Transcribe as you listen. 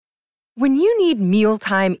When you need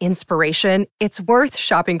mealtime inspiration, it's worth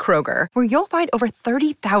shopping Kroger, where you'll find over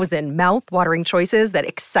 30,000 mouth-watering choices that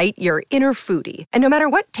excite your inner foodie. And no matter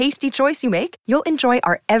what tasty choice you make, you'll enjoy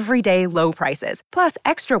our everyday low prices, plus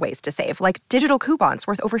extra ways to save, like digital coupons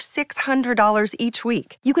worth over $600 each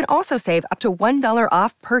week. You can also save up to $1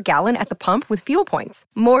 off per gallon at the pump with fuel points.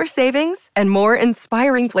 More savings and more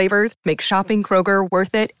inspiring flavors make shopping Kroger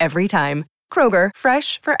worth it every time. Kroger,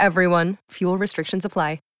 fresh for everyone. Fuel restrictions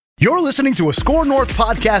apply. You're listening to a Score North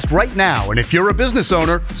podcast right now, and if you're a business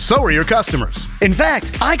owner, so are your customers. In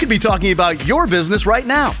fact, I could be talking about your business right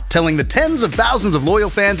now, telling the tens of thousands of loyal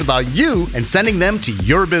fans about you and sending them to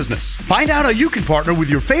your business. Find out how you can partner with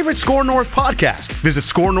your favorite Score North podcast. Visit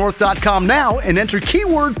scorenorth.com now and enter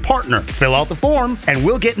keyword partner. Fill out the form, and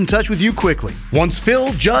we'll get in touch with you quickly. Once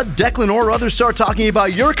Phil, Judd, Declan, or others start talking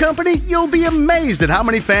about your company, you'll be amazed at how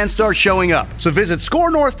many fans start showing up. So visit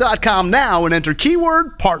scorenorth.com now and enter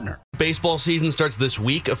keyword partner. Baseball season starts this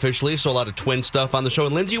week officially, so a lot of Twin stuff on the show.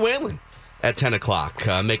 And Lindsay Whalen at 10 o'clock,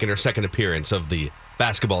 making her second appearance of the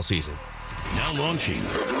basketball season. Now launching.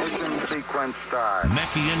 Ignition sequence start.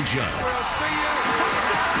 Mackey and Judd.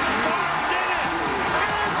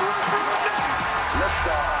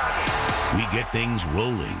 We get things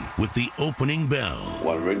rolling with the opening bell.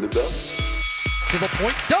 Want to ring the bell? To the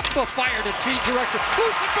point, Dumba fired at change direction.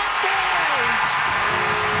 Lucifer scores!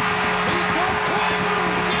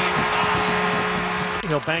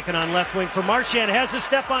 He'll bank it on left wing for Marchand. Has a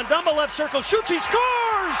step on Dumba, left circle, shoots, he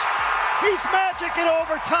scores! He's magic in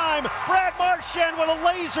overtime. Brad Marchand with a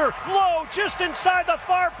laser, low, just inside the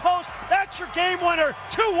far post. That's your game winner.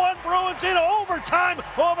 2-1 Bruins in overtime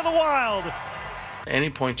over the Wild. Any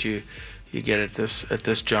point you get at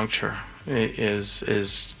this juncture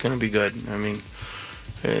is going to be good. I mean,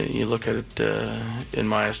 you look at it in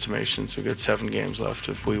my estimations, we've got 7 games left.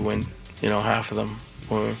 If we win, half of them,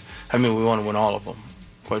 we want to win all of them,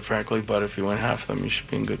 quite frankly, but if you win half of them, you should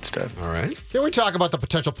be in good stead. All right. Can we talk about the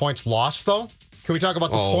potential points lost, though? Can we talk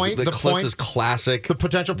about the point? The point is classic. The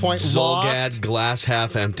potential point Zulgad lost. Glass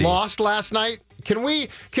half empty. Lost last night. Can we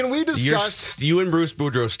discuss? You and Bruce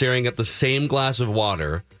Boudreau staring at the same glass of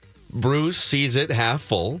water. Bruce sees it half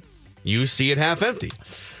full. You see it half empty.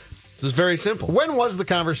 This is very simple. When was the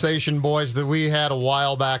conversation, boys, that we had a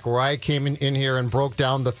while back where I came in here and broke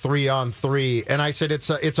down the 3-on-3, and I said it's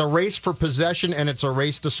a race for possession and it's a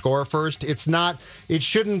race to score first. It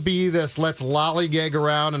shouldn't be this let's lollygag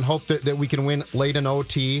around and hope that we can win late in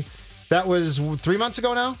OT. That was 3 months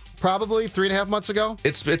ago now? Probably 3.5 months ago?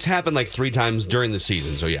 It's happened like 3 times during the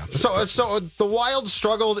season, so yeah. So the Wild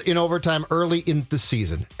struggled in overtime early in the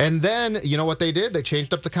season. And then, you know what they did? They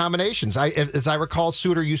changed up the combinations. As I recall,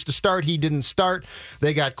 Suter used to start. He didn't start.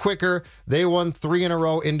 They got quicker. They won 3 in a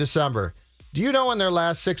row in December. Do you know in their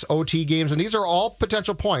last 6 OT games, and these are all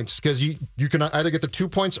potential points, because you can either get the 2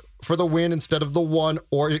 points for the win instead of the 1,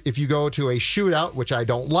 or if you go to a shootout, which I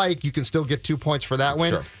don't like, you can still get 2 points for that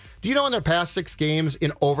win. Sure. Do you know in their past 6 games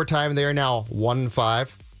in overtime, they are now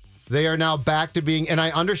 1-5? They are now back to being, and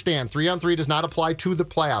I understand 3-on-3 does not apply to the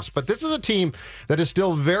playoffs, but this is a team that is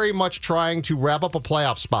still very much trying to wrap up a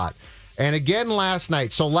playoff spot. And again last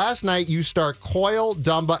night. So last night you start Coyle,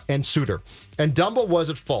 Dumba, and Suter. And Dumba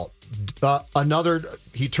was at fault.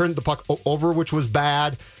 He turned the puck over, which was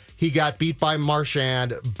bad. He got beat by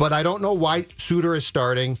Marchand, but I don't know why Suter is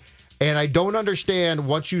starting. And I don't understand,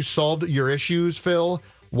 once you solved your issues, Phil,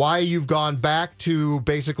 why you've gone back to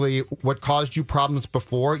basically what caused you problems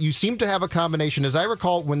before. You seem to have a combination. As I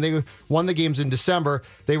recall, when they won the games in December,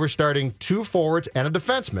 they were starting 2 forwards and a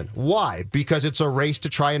defenseman. Why? Because it's a race to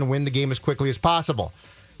try and win the game as quickly as possible.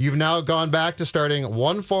 You've now gone back to starting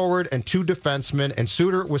 1 forward and 2 defensemen, and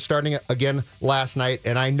Suter was starting again last night.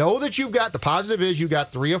 And I know that the positive is you got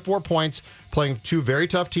 3 or 4 points playing 2 very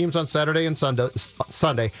tough teams on Saturday and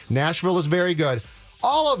Sunday. Nashville is very good.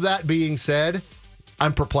 All of that being said,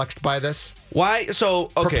 I'm perplexed by this. Why? So,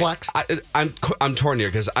 okay. Perplexed. I'm torn here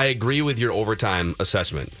because I agree with your overtime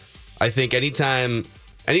assessment. I think anytime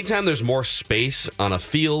there's more space on a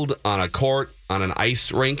field, on a court, on an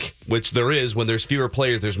ice rink, which there is when there's fewer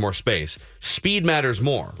players, there's more space. Speed matters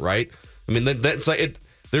more, right? I mean, that's like it.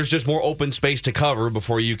 There's just more open space to cover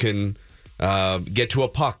before you can get to a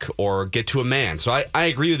puck or get to a man. So I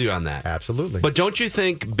agree with you on that. Absolutely. But don't you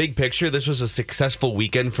think, big picture, this was a successful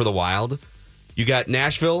weekend for the Wild? You got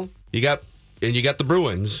Nashville, you got the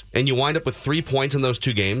Bruins, and you wind up with 3 points in those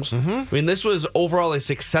 2 games. Mm-hmm. I mean, this was overall a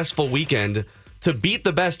successful weekend to beat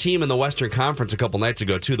the best team in the Western Conference a couple nights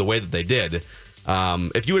ago, too, the way that they did.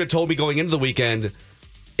 If you would have told me going into the weekend,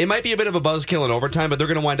 it might be a bit of a buzzkill in overtime, but they're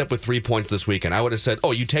going to wind up with 3 points this weekend, I would have said,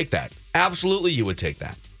 oh, you take that. Absolutely, you would take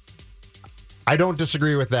that. I don't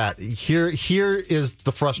disagree with that. Here is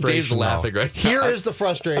the frustration. Dave's laughing, right? Here is the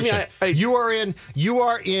frustration. You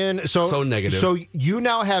are in. So negative. So you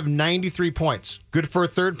now have 93 points. Good for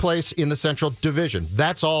third place in the Central Division.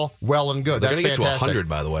 That's all well and good. They're That's going to get fantastic. to 100,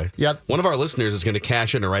 by the way. Yep. One of our listeners is going to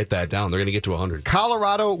cash in and write that down. They're going to get to 100.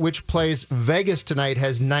 Colorado, which plays Vegas tonight,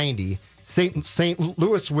 has 90. St.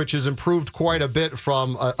 Louis, which has improved quite a bit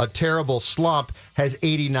from a terrible slump, has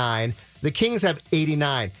 89. The Kings have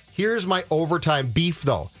 89. Here's my overtime beef,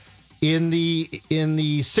 though. In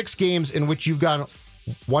the 6 games in which you've gone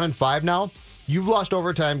 1-5 now, you've lost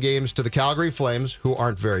overtime games to the Calgary Flames, who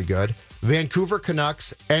aren't very good, Vancouver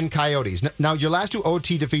Canucks, and Coyotes. Now, your last 2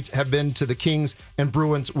 OT defeats have been to the Kings and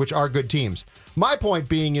Bruins, which are good teams. My point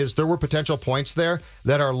being is there were potential points there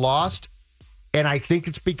that are lost, and I think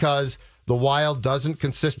it's because the Wild doesn't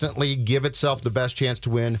consistently give itself the best chance to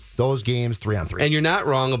win those games 3-on-3. And you're not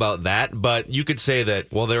wrong about that, but you could say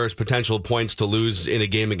that, well, there is potential points to lose in a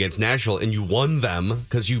game against Nashville, and you won them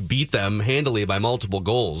because you beat them handily by multiple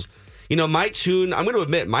goals. I'm going to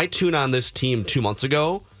admit, my tune on this team 2 months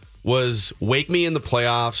ago was wake me in the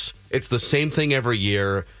playoffs. It's the same thing every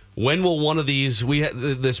year. When will one of these, we had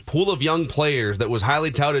this pool of young players that was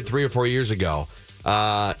highly touted 3 or 4 years ago.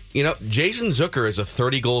 Jason Zucker is a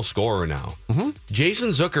 30-goal scorer now. Mm-hmm. Jason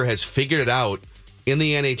Zucker has figured it out in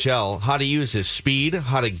the NHL how to use his speed,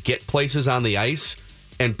 how to get places on the ice,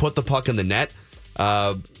 and put the puck in the net.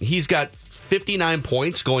 He's got 59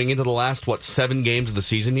 points going into the last 7 games of the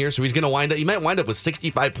season here. So he's going to he might wind up with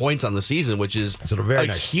 65 points on the season, which is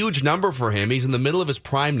huge number for him. He's in the middle of his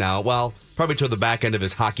prime now. Well, probably toward the back end of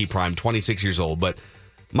his hockey prime, 26 years old. But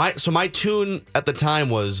my tune at the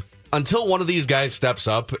time was, until one of these guys steps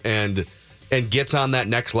up and gets on that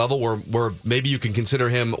next level where maybe you can consider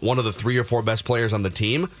him one of the 3 or 4 best players on the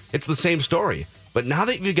team, it's the same story. But now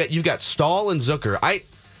that you've got Stahl and Zucker,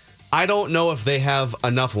 I don't know if they have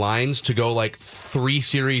enough lines to go 3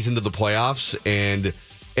 series into the playoffs and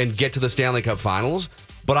get to the Stanley Cup Finals.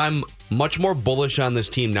 But I'm much more bullish on this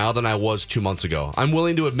team now than I was 2 months ago. I'm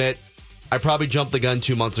willing to admit I probably jumped the gun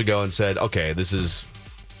 2 months ago and said, okay, this is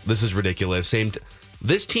ridiculous.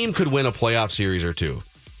 This team could win a playoff series or 2.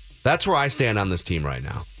 That's where I stand on this team right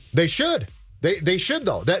now. They should. They should,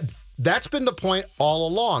 though. That's been the point all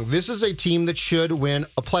along. This is a team that should win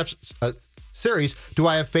a playoff series. Do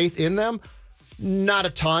I have faith in them? Not a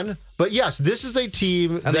ton. But yes, this is a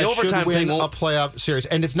team that should win a playoff series.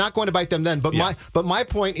 And it's not going to bite them then. But my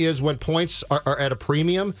point is, when points are at a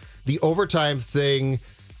premium, the overtime thing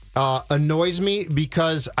annoys me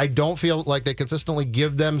because I don't feel like they consistently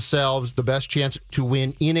give themselves the best chance to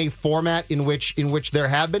win in a format in which there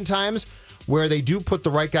have been times where they do put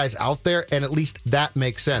the right guys out there, and at least that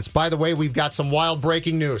makes sense. By the way, we've got some wild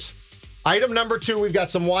breaking news. Item number 2, we've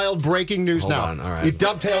got some wild breaking news now. Hold on, all right. It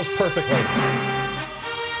dovetails perfectly.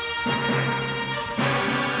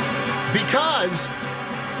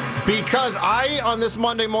 Because I, on this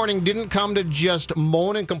Monday morning, didn't come to just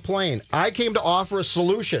moan and complain. I came to offer a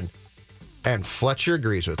solution. And Fletcher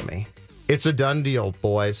agrees with me. It's a done deal,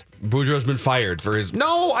 boys. Boudreau's been fired for his...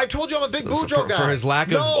 No, I told you I'm a big Boudreau guy. For his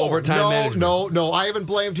lack of overtime management. No. I haven't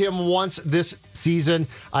blamed him once this season.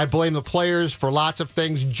 I blame the players for lots of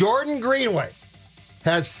things. Jordan Greenway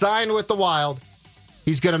has signed with the Wild.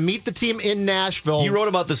 He's going to meet the team in Nashville. You wrote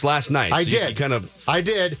about this last night. I did. I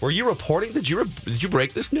did. Were you reporting? Did you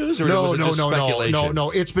break this news, or was it just speculation? No.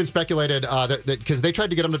 It's been speculated because they tried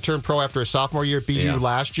to get him to turn pro after his sophomore year at BU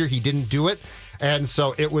last year. He didn't do it, and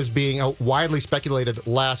so it was being widely speculated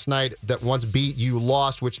last night that once BU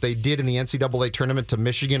lost, which they did in the NCAA tournament to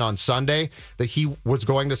Michigan on Sunday, that he was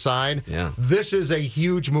going to sign. Yeah. This is a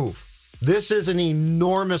huge move. This is an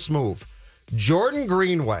enormous move. Jordan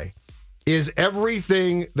Greenway is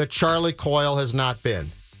everything that Charlie Coyle has not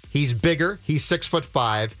been. He's bigger. He's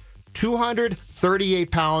 6'5",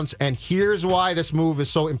 238 pounds, and here's why this move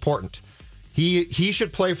is so important. He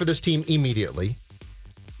should play for this team immediately.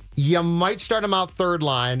 You might start him out third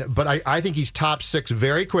line, but I think he's top 6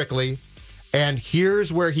 very quickly, and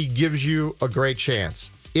here's where he gives you a great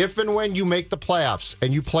chance. If and when you make the playoffs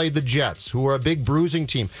and you play the Jets, who are a big bruising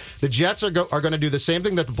team, the Jets are going to do the same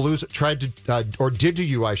thing that the Blues tried to, or did to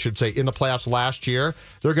you, I should say, in the playoffs last year.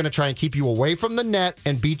 They're going to try and keep you away from the net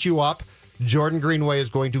and beat you up. Jordan Greenway is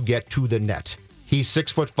going to get to the net. He's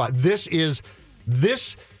 6'5".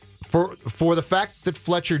 This for the fact that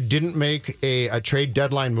Fletcher didn't make a trade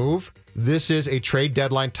deadline move. This is a trade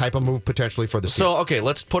deadline type of move potentially for the team. So, okay,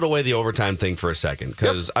 let's put away the overtime thing for a second,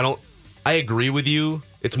 because I agree with you.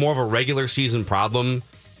 It's more of a regular season problem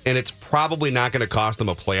and it's probably not going to cost them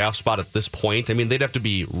a playoff spot at this point. I mean, they'd have to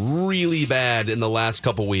be really bad in the last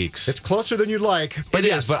couple weeks. It's closer than you'd like. But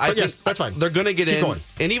I think that's fine. They're going to get in. Going.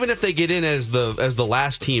 And even if they get in as the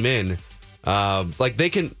last team in, like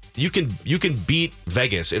you can beat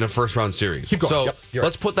Vegas in a first round series. Keep going. So Yep,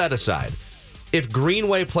 let's put that aside. If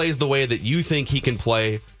Greenway plays the way that you think he can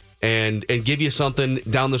play and give you something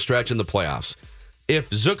down the stretch in the playoffs, if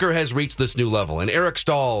Zucker has reached this new level and Eric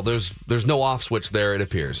Stahl, there's no off switch there, it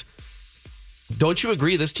appears. Don't you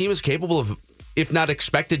agree this team is capable of, if not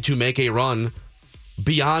expected to make a run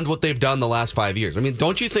beyond what they've done the last 5 years? I mean,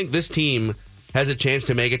 don't you think this team has a chance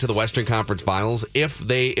to make it to the Western Conference Finals if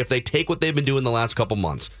they take what they've been doing the last couple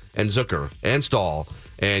months, and Zucker and Stahl,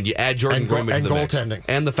 and you add Jordan Greenway to the mix,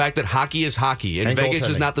 and the fact that hockey is hockey, and Vegas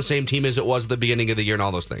is not the same team as it was at the beginning of the year, and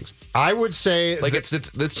all those things? I would say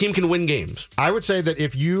this team can win games. I would say that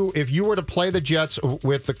if you were to play the Jets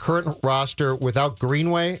with the current roster without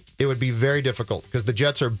Greenway, it would be very difficult because the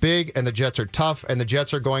Jets are big and the Jets are tough and the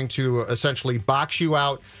Jets are going to essentially box you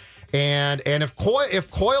out. And if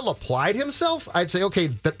Coyle applied himself, I'd say, okay,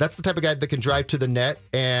 that's the type of guy that can drive to the net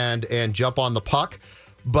and jump on the puck.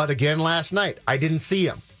 But again, last night, I didn't see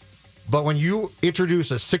him. But when you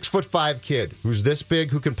introduce a 6'5" kid who's this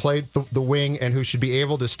big, who can play the wing and who should be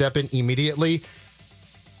able to step in immediately,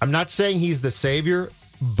 I'm not saying he's the savior,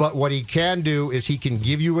 but what he can do is he can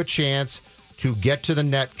give you a chance to get to the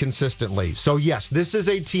net consistently. So yes, this is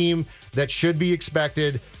a team that should be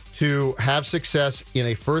expected to have success in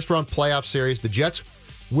a first-round playoff series. The Jets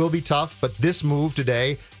will be tough, but this move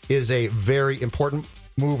today is a very important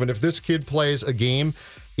move. And if this kid plays a game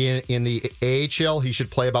in the AHL, he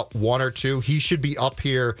should play about 1 or 2. He should be up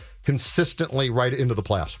here consistently right into the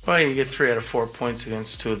playoffs. Well, you get 3 out of 4 points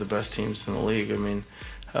against 2 of the best teams in the league. I mean,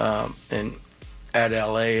 and add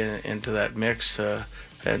LA into that mix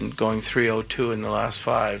and going 3-0-2 in the last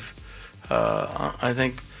 5. I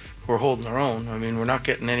think we're holding our own. I mean, we're not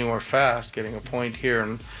getting anywhere fast, getting a point here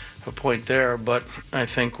and a point there, but I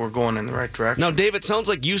think we're going in the right direction. Now, Dave, it sounds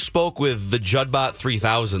like you spoke with the Judbot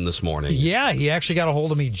 3000 this morning. Yeah, he actually got a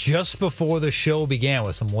hold of me just before the show began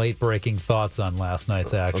with some late-breaking thoughts on last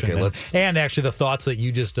night's action. Okay, and actually the thoughts that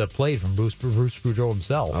you just played from Bruce Boudreau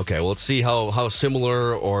himself. Okay, well, let's see how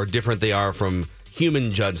similar or different they are from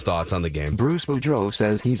human Judd's thoughts on the game. Bruce Boudreau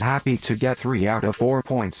says he's happy to get 3 out of 4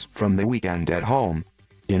 points from the weekend at home.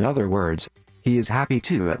 In other words, he is happy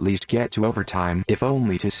to at least get to overtime, if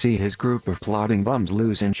only to see his group of plodding bums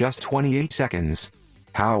lose in just 28 seconds.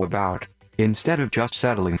 How about, instead of just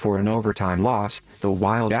settling for an overtime loss, the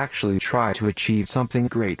Wild actually try to achieve something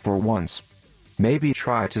great for once? Maybe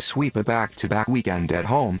try to sweep a back-to-back weekend at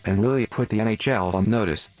home and really put the NHL on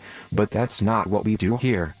notice. But that's not what we do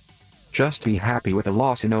here. Just be happy with a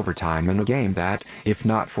loss in overtime in a game that, if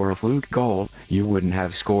not for a fluke goal, you wouldn't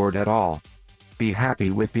have scored at all. Be happy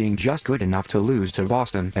with being just good enough to lose to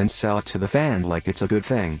Boston and sell it to the fans like it's a good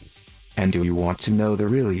thing. And do you want to know the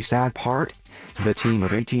really sad part? The team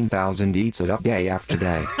of 18,000 eats it up day after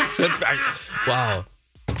day. Wow.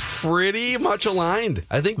 Pretty much aligned.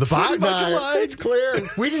 I think the pretty vibe much aligned. It's clear.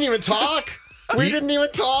 We didn't even talk.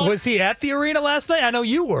 Was he at the arena last night? I know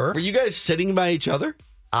you were. Were you guys sitting by each other?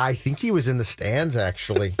 I think he was in the stands,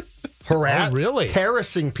 actually. Oh, really?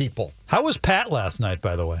 Harassing people. How was Pat last night,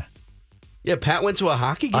 by the way? Yeah, Pat went to a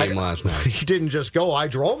hockey game last night. He didn't just go. I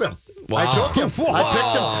drove him. Wow. I took him. Wow. I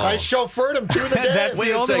picked him. I chauffeured him to the game. That's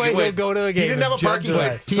the only way he'll go to a game. He didn't have a parking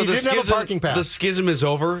pass. He didn't have a parking pass. The schism is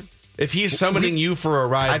over. If he's summoning you for a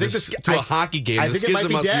ride to a hockey game, the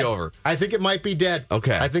schism must be over. I think it might be dead.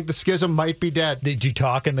 Okay. I think the schism might be dead. Did you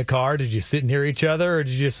talk in the car? Did you sit near each other? Or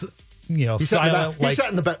did you just, silent? He sat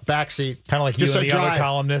in the back seat. Kind of like you and the other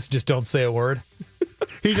columnist, just don't say a word?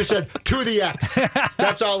 He just said, to the X.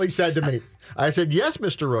 That's all he said to me. I said, yes,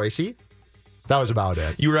 Mr. Royce. That was about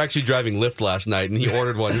it. You were actually driving Lyft last night, and he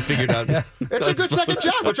ordered one. He figured out. It's a good second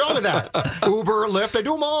job. What's wrong with that? Uber, Lyft, I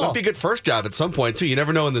do them all. Might be a good first job at some point, too. You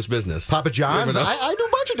never know in this business. Papa John's. I do a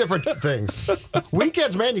bunch of different things.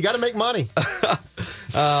 Weekends, man, you got to make money.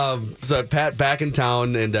 So Pat back in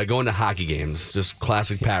town and going to hockey games. Just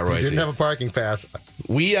classic Pat Royce. He didn't have a parking pass.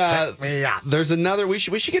 There's another. We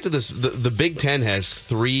should get to this. The Big Ten has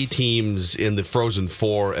 3 teams in the Frozen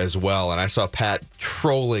Four as well, and I saw Pat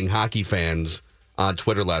trolling hockey fans on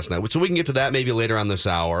Twitter last night. So we can get to that maybe later on this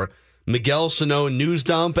hour. Miguel Sano news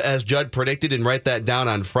dump, as Judd predicted, and write that down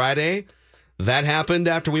on Friday. That happened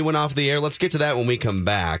after we went off the air. Let's get to that when we come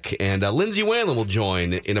back. And Lindsay Whalen will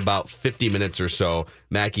join in about 50 minutes or so.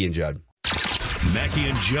 Mackie and Judd. Mackie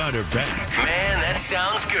and Judd are back. Man, that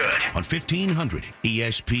sounds good. On 1500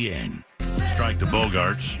 ESPN. Strike to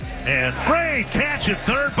Bogarts. And great catch at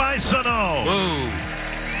third by Sano. Whoa.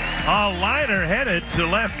 A liner headed to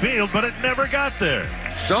left field, but it never got there.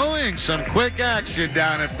 Showing some quick action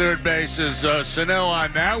down at third base is Sano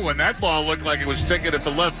on that one. That ball looked like it was ticketed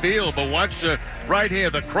for left field, but watch right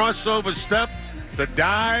here, the crossover step, the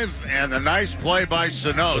dive, and the nice play by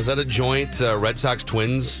Sano. Was that a joint Red Sox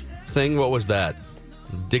Twins thing? What was that?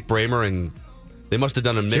 Dick Bramer and they must have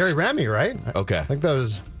done a mixed. Jerry Remy, right? Okay. I think that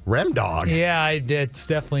was Rem Dog. Yeah, it's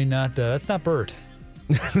definitely not. That's not Bert.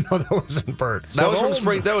 No, that wasn't Bert. That was from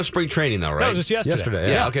spring. That was spring training, though, right? That was just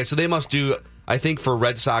yesterday. Yeah. Okay. So they must do. I think for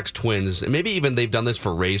Red Sox Twins, and maybe even they've done this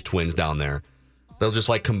for Rays Twins down there. They'll just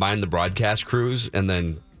like combine the broadcast crews and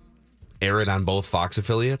then air it on both Fox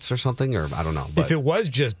affiliates or something, or I don't know. But if it was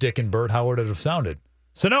just Dick and Bert, how would it have sounded?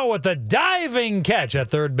 Sano with the diving catch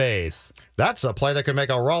at third base. That's a play that could make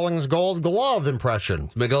a Rawlings Gold Glove impression.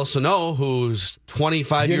 Miguel Sano, who's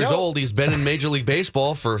 25 years old, he's been in Major League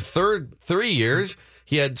Baseball for 3 years.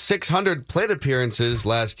 He had 600 plate appearances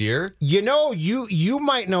last year. You know, you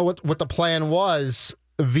might know what the plan was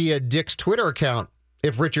via Dick's Twitter account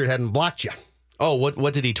if Richard hadn't blocked you. Oh,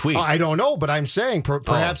 what did he tweet? I don't know, but I'm saying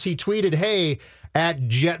perhaps he tweeted, hey, at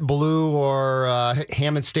JetBlue or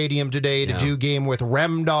Hammond Stadium today to do game with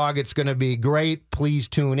Rem Dog. It's going to be great. Please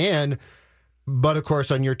tune in. But, of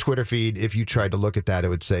course, on your Twitter feed, if you tried to look at that, it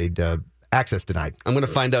would say access denied. I'm going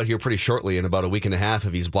to find out here pretty shortly in about a week and a half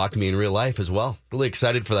if he's blocked me in real life as well. Really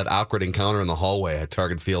excited for that awkward encounter in the hallway at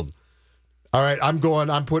Target Field. All right, I'm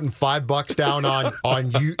putting $5 down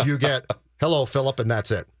on you get hello, Philip, and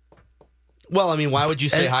that's it. Well, I mean, why would you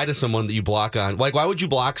say hi to someone that you block on? Like, why would you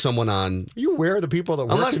block someone on? Are you aware of the people that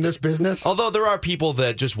work in this business? Although there are people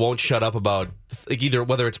that just won't shut up about like, either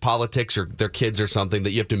whether it's politics or their kids or something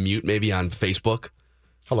that you have to mute maybe on Facebook.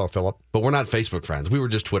 Hello, Philip. But we're not Facebook friends. We were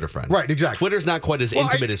just Twitter friends. Right, exactly. Twitter's not quite as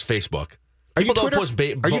intimate as Facebook. Are you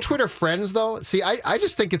Twitter friends, though? See, I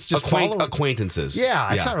just think it's just acquaintances.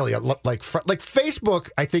 Yeah, it's not really like Facebook.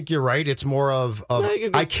 I think you're right. It's more of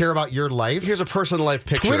I care about your life. Here's a personal life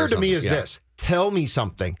picture. Twitter to me is this. Tell me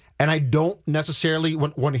something. And I don't necessarily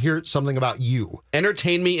want to hear something about you.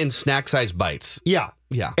 Entertain me in snack-sized bites. Yeah.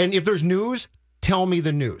 Yeah. And if there's news, tell me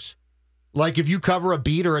the news. Like if you cover a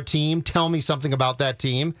beat or a team, tell me something about that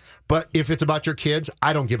team. But if it's about your kids,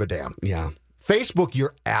 I don't give a damn. Yeah. Facebook,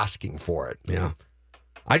 you're asking for it. Yeah.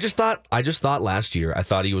 I just thought last year, I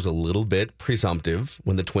thought he was a little bit presumptive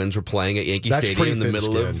when the Twins were playing at Yankee Stadium in the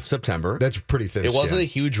middle of September. That's pretty thin. It wasn't a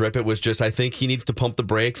huge rip. It was just, I think he needs to pump the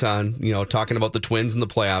brakes on, talking about the Twins in the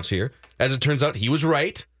playoffs here. As it turns out, he was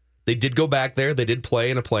right. They did go back there. They did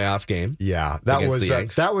play in a playoff game. Yeah,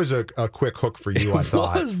 that was a quick hook for you, I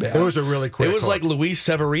thought. It was a really quick hook. It was like Luis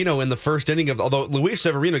Severino in the first inning although Luis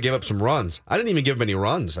Severino gave up some runs. I didn't even give him any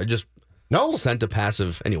runs. I just sent a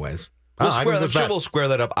passive. Anyways. I'm sure we'll square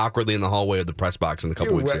that up awkwardly in the hallway of the press box in a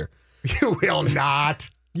couple weeks here. You will not.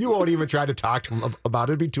 You won't even try to talk to him about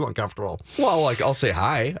it. It'd be too uncomfortable. Well, I'll say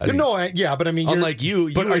hi. But I mean, unlike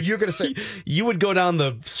you. But are you going to say you would go down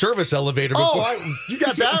the service elevator? Before. You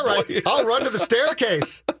got that right. I'll run to the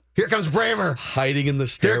staircase. Here comes Bramer hiding in the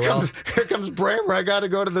stairwell. Here comes Bramer. I got to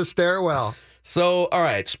go to the stairwell. So, all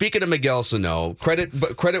right. Speaking of Miguel Sano,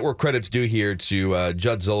 credit where credit's due here to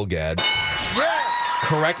Judd Zulgad. Yeah.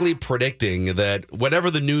 Correctly predicting that whatever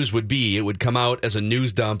the news would be, it would come out as a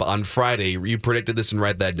news dump on Friday. You predicted this and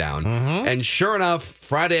write that down. Mm-hmm. And sure enough,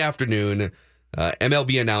 Friday afternoon,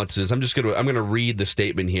 MLB announces, I'm going to read the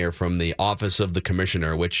statement here from the Office of the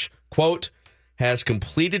Commissioner, which, quote, has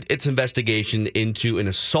completed its investigation into an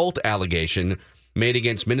assault allegation made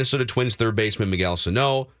against Minnesota Twins third baseman Miguel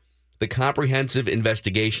Sano. The comprehensive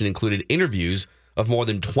investigation included interviews of more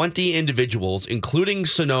than 20 individuals, including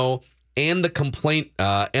Sano and the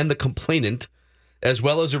complainant, as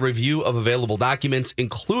well as a review of available documents,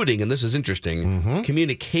 including, and this is interesting,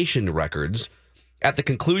 communication records. At the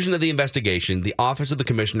conclusion of the investigation, the Office of the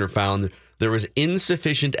Commissioner found there was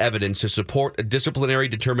insufficient evidence to support a disciplinary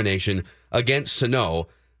determination against Sano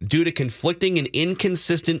due to conflicting and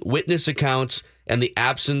inconsistent witness accounts and the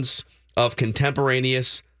absence of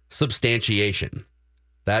contemporaneous substantiation.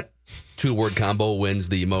 That two-word combo wins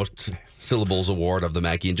the most syllables award of the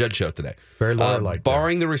Mackey and Judd show today. Very lawyer-like.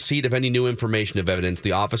 Barring the receipt of any new information of evidence,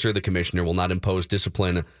 the officer of the commissioner will not impose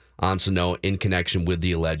discipline on Sano in connection with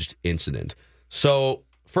the alleged incident. So,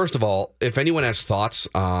 first of all, if anyone has thoughts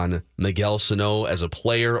on Miguel Sano as a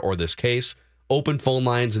player or this case, open phone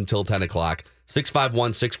lines until 10 o'clock,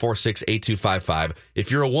 651-646-8255.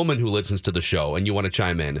 If you're a woman who listens to the show and you want to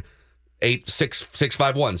chime in,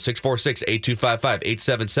 651-646-8255,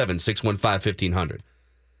 877-615-1500.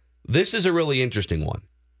 This is a really interesting one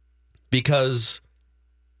because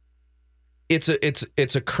it's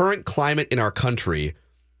a current climate in our country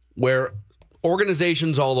where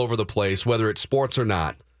organizations all over the place, whether it's sports or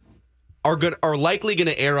not, are likely going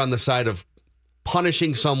to err on the side of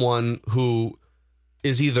punishing someone who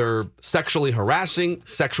is either sexually harassing,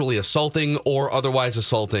 sexually assaulting, or otherwise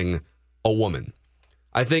assaulting a woman.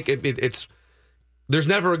 I think it's there's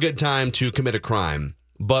never a good time to commit a crime,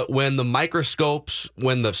 but when the microscopes,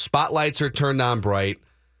 when the spotlights are turned on bright,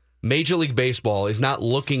 Major League Baseball is not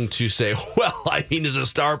looking to say, well, I mean, he's a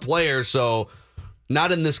star player, so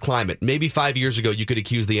not in this climate. Maybe 5 years ago, you could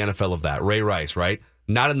accuse the NFL of that. Ray Rice, right?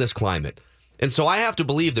 Not in this climate. And so I have to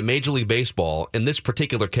believe that Major League Baseball, in this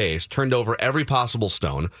particular case, turned over every possible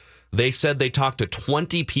stone. They said they talked to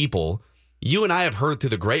 20 people. You and I have heard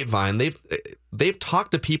through the grapevine, they've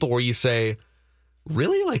talked to people where you say,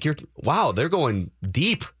 really? Like, wow, they're going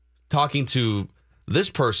deep talking to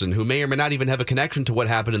this person who may or may not even have a connection to what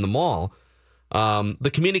happened in the mall.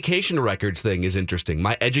 The communication records thing is interesting.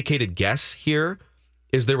 My educated guess here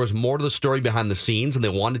is there was more to the story behind the scenes, and they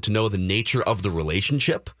wanted to know the nature of the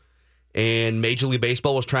relationship. And Major League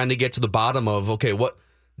Baseball was trying to get to the bottom of, okay, what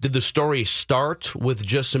did the story start with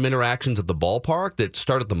just some interactions at the ballpark? Did it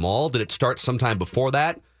start at the mall? Did it start sometime before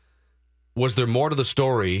that? Was there more to the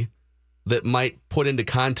story that might put into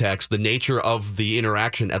context the nature of the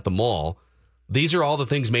interaction at the mall? These are all the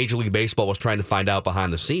things Major League Baseball was trying to find out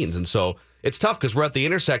behind the scenes. And so it's tough because we're at the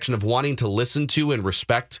intersection of wanting to listen to and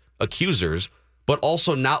respect accusers, but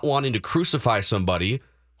also not wanting to crucify somebody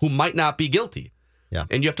who might not be guilty. Yeah.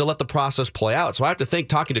 And you have to let the process play out. So I have to think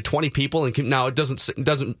talking to 20 people, and now it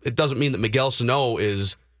doesn't mean that Miguel Sano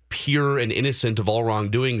is pure and innocent of all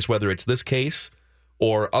wrongdoings, whether it's this case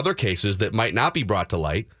or other cases that might not be brought to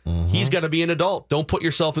light. Mm-hmm. He's got to be an adult. Don't put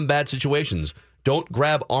yourself in bad situations. Don't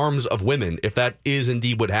grab arms of women if that is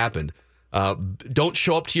indeed what happened. Don't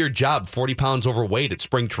show up to your job 40 pounds overweight at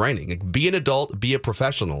spring training. Be an adult, be a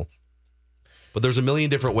professional. But there's a million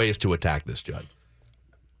different ways to attack this, Judd.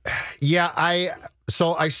 Yeah, I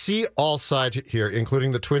see all sides here,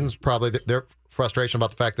 including the Twins, probably their frustration about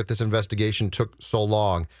the fact that this investigation took so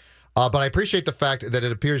long. But I appreciate the fact that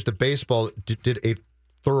it appears that baseball did a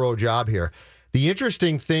thorough job here. The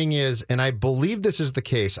interesting thing is, and I believe this is the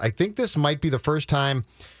case, I think this might be the first time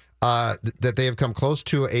that they have come close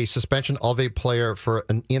to a suspension of a player for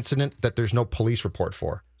an incident that there's no police report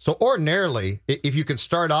for. So ordinarily, if you can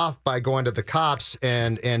start off by going to the cops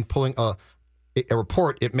and pulling a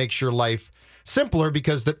report, it makes your life simpler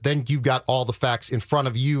because then you've got all the facts in front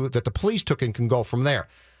of you that the police took and can go from there.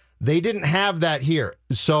 They didn't have that here.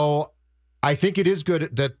 So I think it is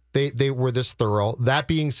good that they were this thorough. That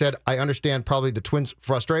being said, I understand probably the Twins'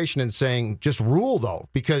 frustration in saying just rule, though,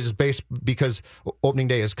 because opening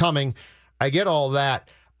day is coming. I get all that.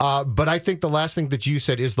 But I think the last thing that you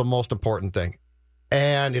said is the most important thing.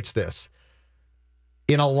 And it's this.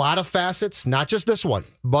 In a lot of facets, not just this one,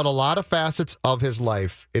 but a lot of facets of his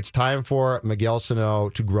life, it's time for Miguel Sano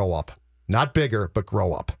to grow up. Not bigger, but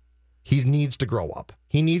grow up. He needs to grow up.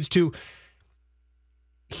 He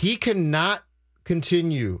cannot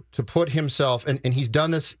continue to put himself, and he's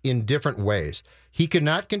done this in different ways. He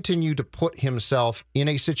cannot continue to put himself in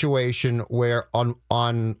a situation where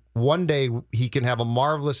on one day he can have a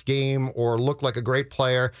marvelous game or look like a great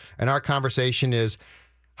player, and our conversation is,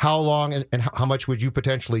 how long and how much would you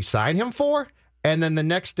potentially sign him for? And then the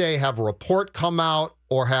next day have a report come out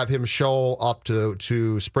or have him show up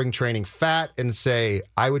to spring training fat and say,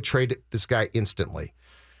 I would trade this guy instantly.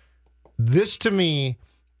 This, to me,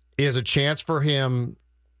 is a chance for him,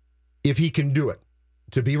 if he can do it,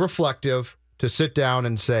 to be reflective, to sit down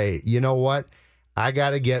and say, you know what? I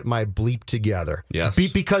got to get my bleep together. Yes.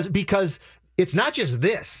 Because it's not just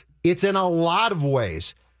this. It's in a lot of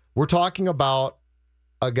ways. We're talking about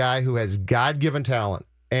a guy who has God-given talent,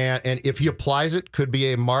 and if he applies it, could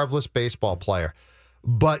be a marvelous baseball player.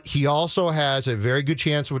 But he also has a very good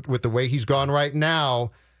chance with the way he's gone right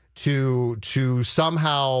now to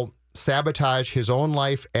somehow sabotage his own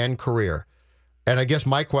life and career. And I guess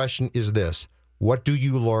my question is this: what do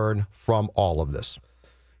you learn from all of this?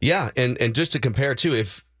 Yeah, and just to compare too,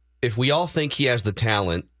 if we all think he has the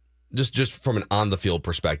talent, just from an on-the-field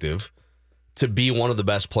perspective, to be one of the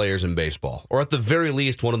best players in baseball, or at the very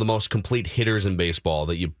least, one of the most complete hitters in baseball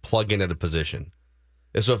that you plug in at a position.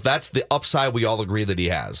 And so if that's the upside we all agree that he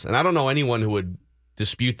has, and I don't know anyone who would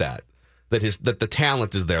dispute that the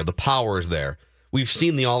talent is there, the power is there. We've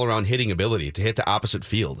seen the all-around hitting ability to hit the opposite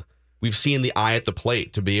field. We've seen the eye at the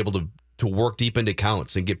plate to be able to work deep into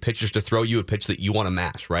counts and get pitchers to throw you a pitch that you want to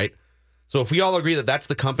mash, right? So if we all agree that that's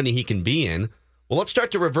the company he can be in, well, let's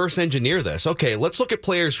start to reverse engineer this. Okay, let's look at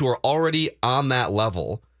players who are already on that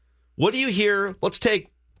level. What do you hear? Let's take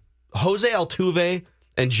Jose Altuve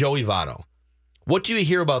and Joey Votto. What do you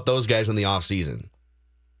hear about those guys in the offseason?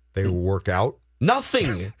 They work out.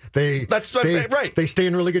 Nothing. That's right. They stay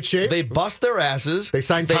in really good shape. They bust their asses. They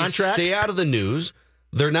sign contracts. Stay out of the news.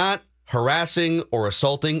 They're not harassing or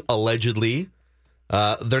assaulting, allegedly.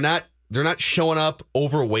 They're not showing up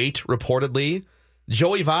overweight, reportedly.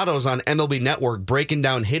 Joey Votto's on MLB Network breaking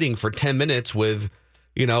down hitting for 10 minutes with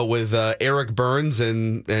Eric Burns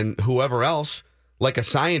and whoever else, like a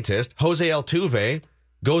scientist. Jose Altuve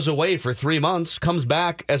goes away for 3 months, comes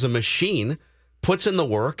back as a machine, puts in the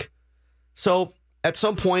work. So at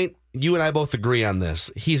some point, you and I both agree on this.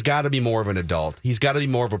 He's got to be more of an adult. He's got to be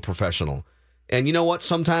more of a professional. And you know what?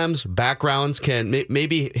 Sometimes backgrounds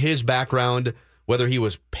maybe his background, whether he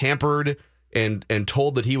was pampered and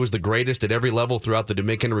told that he was the greatest at every level throughout the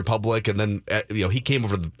Dominican Republic, and then he came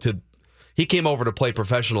over to play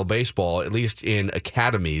professional baseball, at least in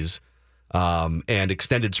academies and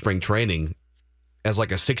extended spring training as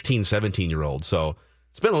like a 16, 17-year-old. So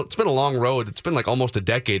it's been a long road. It's been like almost a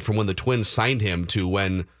decade from when the Twins signed him to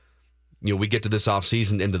when we get to this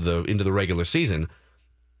offseason into the regular season.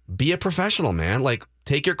 Be a professional, man. Like,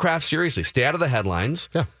 take your craft seriously. Stay out of the headlines.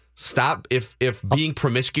 Yeah. Stop if being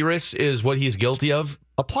promiscuous is what he's guilty of.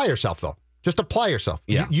 Apply yourself, though. Just apply yourself.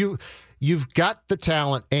 Yeah. You've got the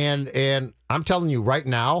talent, and I'm telling you right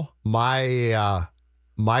now, my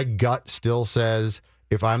gut still says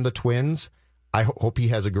if I'm the Twins, I hope he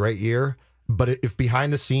has a great year. But if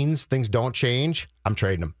behind the scenes things don't change, I'm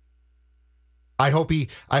trading him. I hope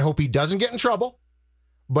he doesn't get in trouble.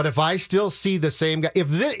 But if I still see the same guy,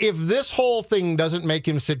 if this whole thing doesn't make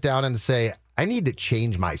him sit down and say, I need to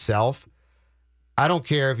change myself, I don't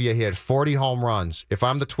care if you hit 40 home runs. If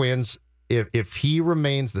I'm the Twins, if he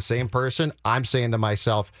remains the same person, I'm saying to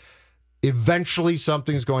myself, eventually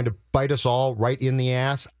something's going to bite us all right in the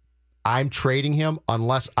ass. I'm trading him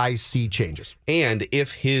unless I see changes. And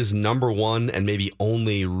if his number one and maybe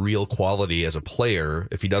only real quality as a player,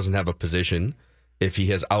 if he doesn't have a position, if he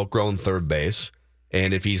has outgrown third base,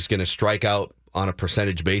 and if he's going to strike out on a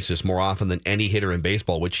percentage basis more often than any hitter in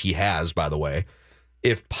baseball, which he has, by the way,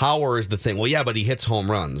 if power is the thing, well, yeah, but he hits home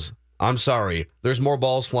runs. I'm sorry. There's more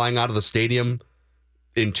balls flying out of the stadium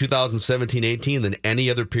in 2017-18 than any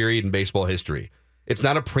other period in baseball history. It's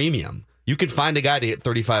not a premium. You can find a guy to hit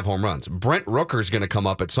 35 home runs. Brent Rooker's going to come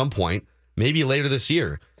up at some point, maybe later this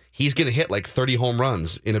year. He's going to hit like 30 home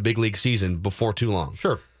runs in a big league season before too long.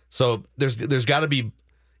 Sure. So there's got to be,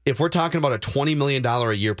 if we're talking about a $20 million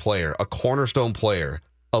a year player, a cornerstone player,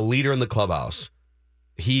 a leader in the clubhouse,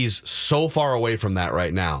 he's so far away from that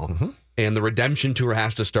right now. Mm-hmm. And the redemption tour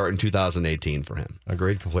has to start in 2018 for him.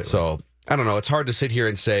 Agreed completely. So I don't know. It's hard to sit here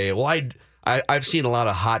and say, well, I've seen a lot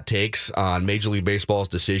of hot takes on Major League Baseball's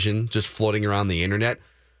decision just floating around the internet.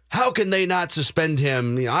 How can they not suspend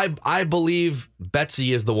him? I believe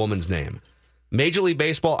Betsy is the woman's name. Major League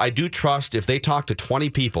Baseball, I do trust if they talk to 20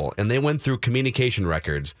 people and they went through communication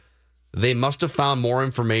records, they must have found more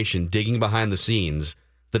information digging behind the scenes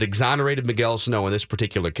that exonerated Miguel Sano in this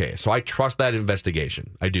particular case. So I trust that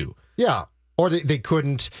investigation. I do. Yeah. Or they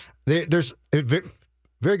couldn't. There's a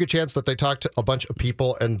very good chance that they talked to a bunch of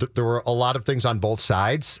people and there were a lot of things on both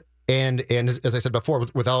sides. And as I said before,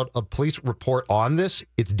 without a police report on this,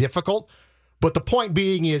 it's difficult. But the point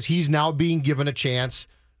being is he's now being given a chance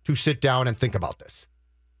to sit down and think about this.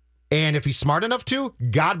 And if he's smart enough to,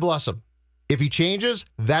 God bless him. If he changes,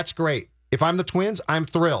 that's great. If I'm the Twins, I'm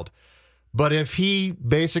thrilled. But if he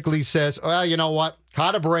basically says, well, you know what,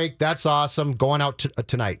 caught a break, that's awesome, going out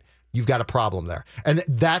tonight, you've got a problem there. And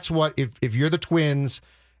that's what, if you're the Twins,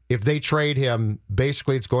 if they trade him,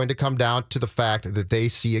 basically it's going to come down to the fact that they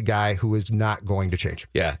see a guy who is not going to change.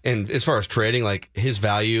 Yeah, and as far as trading, like his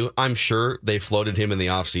value, I'm sure they floated him in the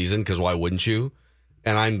offseason because why wouldn't you?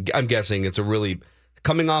 And I'm guessing it's a really,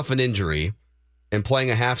 coming off an injury and playing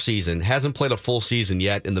a half season, hasn't played a full season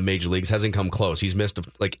yet in the major leagues, hasn't come close. He's missed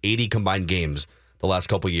like 80 combined games the last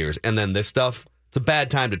couple of years. And then this stuff, it's a bad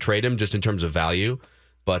time to trade him just in terms of value.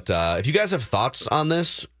 But if you guys have thoughts on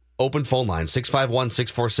this, open phone line,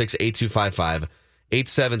 651-646-8255,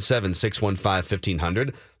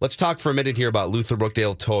 877-615-1500. Let's talk for a minute here about Luther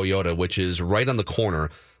Brookdale Toyota, which is right on the corner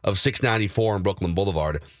of 694 and Brooklyn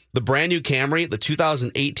Boulevard. The brand new Camry, the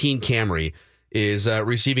 2018 Camry, is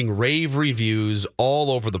receiving rave reviews all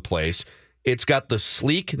over the place. It's got the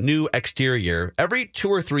sleek new exterior. Every 2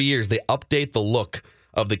 or 3 years, they update the look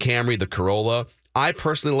of the Camry, the Corolla. I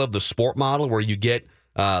personally love the sport model where you get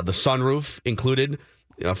the sunroof included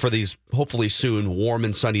for these hopefully soon warm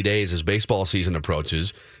and sunny days as baseball season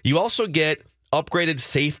approaches. You also get upgraded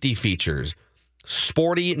safety features,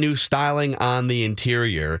 sporty new styling on the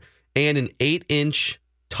interior, and an 8-inch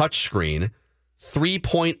touchscreen,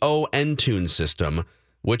 3.0 Entune system,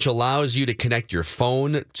 which allows you to connect your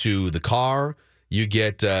phone to the car. You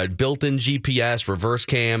get built-in GPS, reverse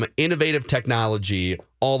cam, innovative technology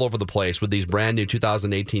all over the place with these brand new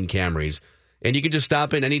 2018 Camrys. And you can just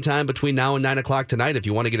stop in anytime between now and 9 o'clock tonight if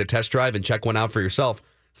you want to get a test drive and check one out for yourself.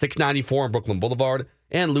 694 on Brooklyn Boulevard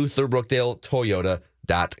and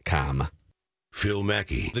LutherBrookdaleToyota.com. Phil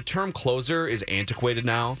Mackey. The term closer is antiquated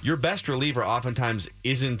now. Your best reliever oftentimes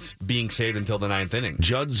isn't being saved until the 9th inning.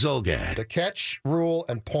 Judd Zulgad. The catch rule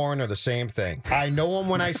and porn are the same thing. I know them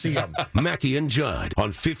when I see them. Mackey and Judd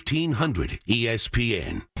on 1500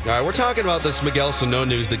 ESPN. All right, we're talking about this Miguel Sano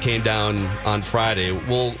news that came down on Friday.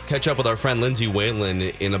 We'll catch up with our friend Lindsay Whalen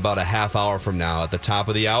in about a half hour from now at the top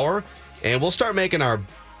of the hour, and we'll start making our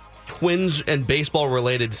Twins and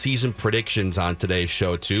baseball-related season predictions on today's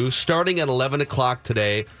show, too, starting at 11 o'clock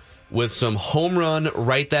today with some home run,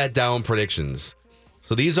 write that down predictions.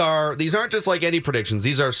 So these aren't just like any predictions.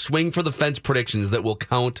 These are swing-for-the-fence predictions that will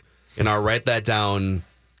count in our write that down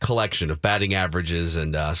collection of batting averages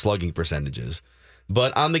and slugging percentages.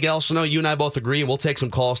 But on Miguel Sano, you and I both agree, and we'll take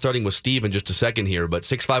some calls starting with Steve in just a second here, but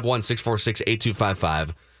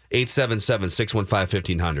 651-646-8255,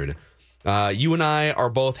 877-615-1500. You and I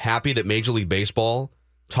are both happy that Major League Baseball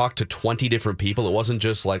talked to 20 different people. It wasn't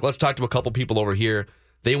just like, let's talk to a couple people over here.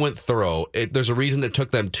 They went thorough. There's a reason it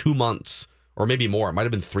took them 2 months, or maybe more. It might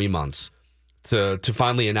have been 3 months to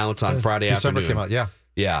finally announce on Friday December afternoon. Came out, yeah.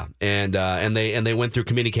 Yeah, and they went through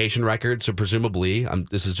communication records. So presumably,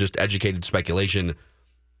 this is just educated speculation,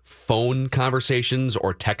 phone conversations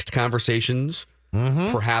or text conversations.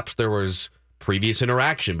 Mm-hmm. Perhaps there was previous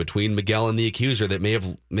interaction between Miguel and the accuser that may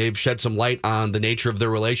have shed some light on the nature of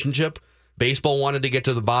their relationship. Baseball wanted to get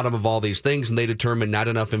to the bottom of all these things, and they determined not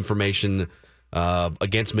enough information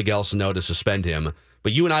against Miguel Sano to suspend him.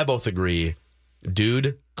 But you and I both agree,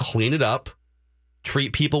 dude, clean it up,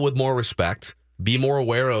 treat people with more respect, be more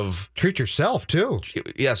aware of... Treat yourself, too.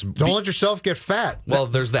 Yes. Don't let yourself get fat. Well,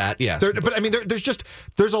 there's that, yes. But I mean,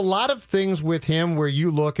 there's a lot of things with him where you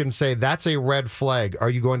look and say, that's a red flag. Are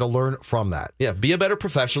you going to learn from that? Yeah, be a better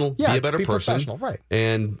professional. Yeah, be a better person. Professional, right.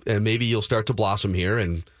 And maybe you'll start to blossom here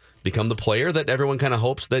and become the player that everyone kind of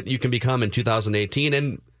hopes that you can become in 2018.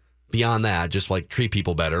 And beyond that, just like treat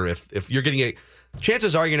people better. If you're getting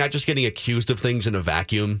chances are you're not just getting accused of things in a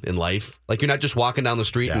vacuum in life. Like you're not just walking down the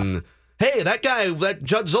street and... Hey, that guy, that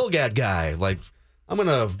Judd Zulgad guy, like, I'm going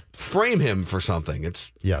to frame him for something.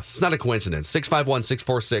 It's not a coincidence.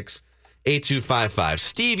 651-646-8255.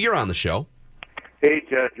 Steve, you're on the show. Hey,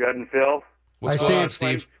 Judd and Phil. What's going on,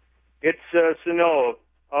 Steve? It's Sano.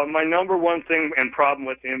 My number one thing and problem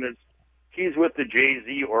with him is he's with the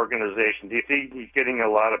Jay-Z organization. Do you think he's getting a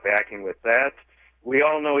lot of backing with that? We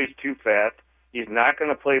all know he's too fat. He's not going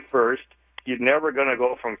to play first. He's never going to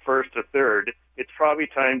go from first to third. It's probably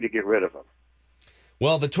time to get rid of him.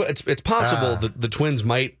 Well, it's possible that the Twins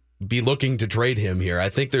might be looking to trade him here. I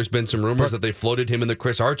think there's been some rumors that they floated him in the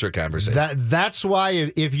Chris Archer conversation. That's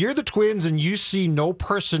why if you're the Twins and you see no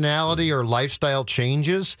personality or lifestyle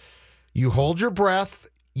changes, you hold your breath.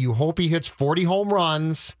 You hope he hits 40 home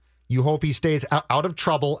runs. You hope he stays out of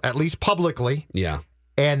trouble, at least publicly. Yeah.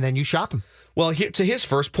 And then you shop him. Well, to his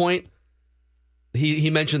first point, He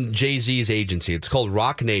mentioned Jay-Z's agency. It's called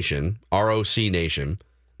Rock Nation, R-O-C Nation.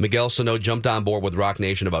 Miguel Sano jumped on board with Rock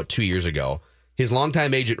Nation about 2 years ago. His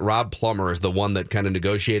longtime agent, Rob Plummer, is the one that kind of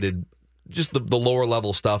negotiated just the lower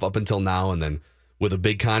level stuff up until now. And then with a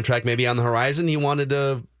big contract maybe on the horizon, he wanted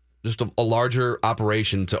just a larger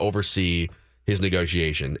operation to oversee his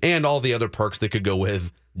negotiation and all the other perks that could go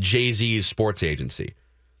with Jay-Z's sports agency.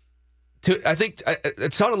 I think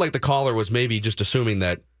it sounded like the caller was maybe just assuming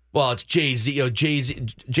that, well, it's Jay-Z.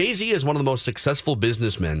 Jay-Z is one of the most successful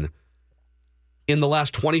businessmen in the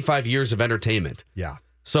last 25 years of entertainment. Yeah.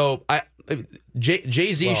 So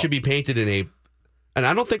Jay-Z should be painted in a, and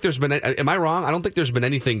I don't think there's been, am I wrong? I don't think there's been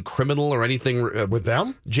anything criminal or anything. With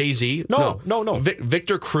them? Jay-Z? No.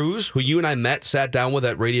 Victor Cruz, who you and I sat down with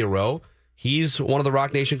at Radio Row. He's one of the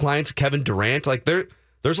Rock Nation clients. Kevin Durant. Like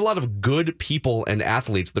there's a lot of good people and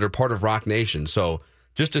athletes that are part of Rock Nation. So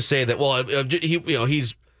just to say that, well,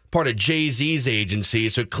 he's part of Jay-Z's agency,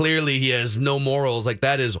 so clearly he has no morals. Like,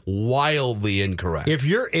 that is wildly incorrect. If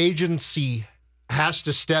your agency has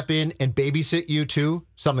to step in and babysit you too,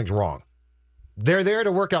 something's wrong. They're there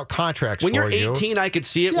to work out contracts when for you. When you're 18, I could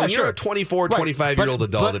see it. Yeah, when sure. you're a 24, 25-year-old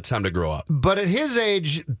adult, it's time to grow up. But at his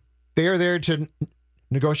age, they're there to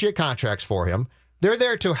negotiate contracts for him. They're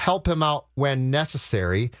there to help him out when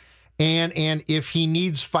necessary. And if he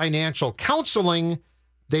needs financial counseling,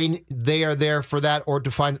 they are there for that, or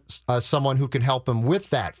to find someone who can help him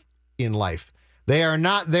with that in life. They are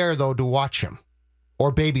not there, though, to watch him.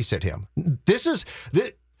 or babysit him.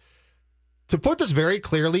 To put this very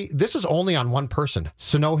clearly, this is only on one person,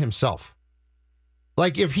 Sano himself.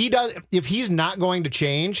 Like if he's not going to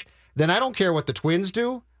change, then I don't care what the Twins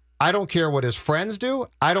do. I don't care what his friends do.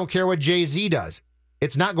 I don't care what Jay-Z does.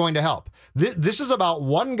 It's not going to help. This is about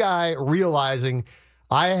one guy realizing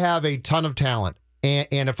I have a ton of talent.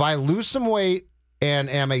 And if I lose some weight and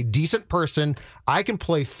am a decent person, I can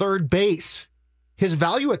play third base. His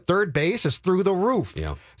value at third base is through the roof.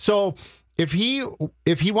 Yeah. So if he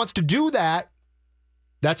wants to do that,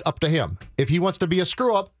 that's up to him. If he wants to be a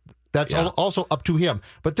screw up, that's also up to him.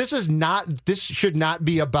 But this should not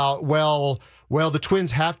be about, well, the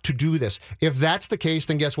Twins have to do this. If that's the case,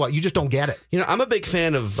 then guess what? You just don't get it. I'm a big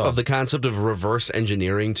fan of the concept of reverse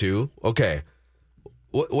engineering too. Okay,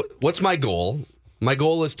 what's my goal? My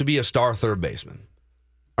goal is to be a star third baseman.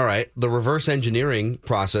 All right, the reverse engineering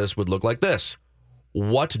process would look like this.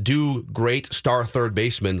 What do great star third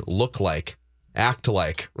basemen look like, act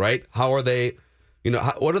like, right? How are they,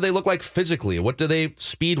 what do they look like physically? What do they,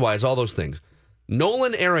 speed-wise, all those things.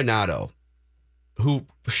 Nolan Arenado, who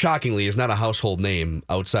shockingly is not a household name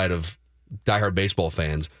outside of diehard baseball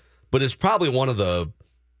fans, but is probably one of the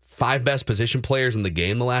 5 best position players in the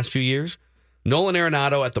game the last few years. Nolan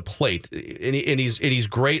Arenado at the plate, and he's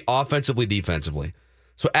great offensively, defensively.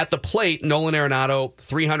 So at the plate, Nolan Arenado,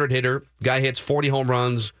 300 hitter, guy hits 40 home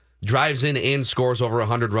runs, drives in and scores over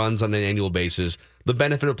 100 runs on an annual basis. The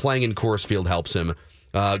benefit of playing in Coors Field helps him.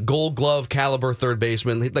 Gold Glove caliber third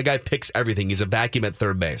baseman. The guy picks everything. He's a vacuum at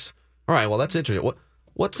third base. All right, well that's interesting.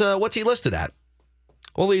 What's he listed at?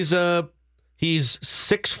 Well, he's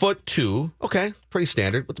 6'2". Okay, pretty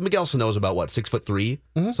standard. But Miguel Sano's about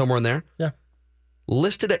 6'3", somewhere in there. Yeah.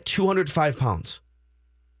 Listed at 205 pounds.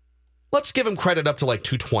 Let's give him credit up to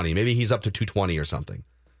 220. Maybe he's up to 220 or something.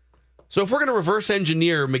 So if we're going to reverse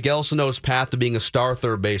engineer Miguel Sano's path to being a star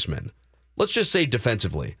third baseman, let's just say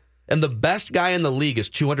defensively, and the best guy in the league is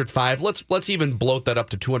 205. Let's even bloat that up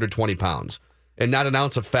to 220 pounds and not an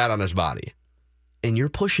ounce of fat on his body. And you're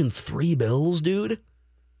pushing $3 bills, dude?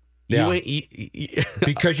 Yeah.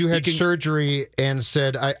 Because you had surgery and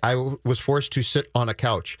said, I was forced to sit on a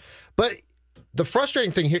couch. But the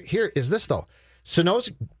frustrating thing here is this, though. Sano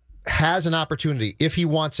has an opportunity, if he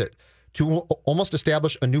wants it, to almost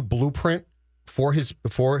establish a new blueprint for his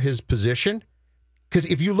position. Because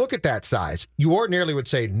if you look at that size, you ordinarily would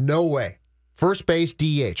say, no way. First base,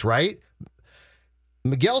 DH, right?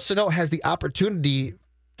 Miguel Sano has the opportunity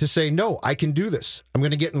to say, no, I can do this. I'm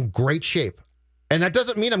going to get in great shape. And that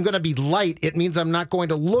doesn't mean I'm going to be light. It means I'm not going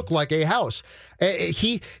to look like a house.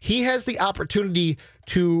 He has the opportunity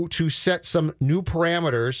to set some new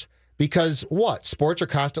parameters because sports are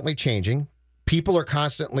constantly changing. People are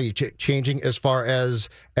constantly changing as far as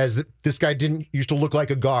this guy didn't used to look like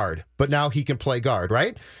a guard, but now he can play guard,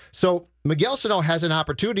 right? So Miguel Sano has an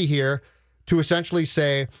opportunity here to essentially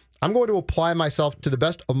say, I'm going to apply myself to the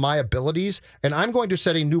best of my abilities, and I'm going to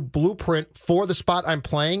set a new blueprint for the spot I'm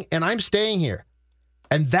playing, and I'm staying here.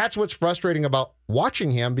 And that's what's frustrating about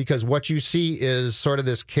watching him, because what you see is sort of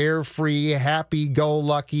this carefree,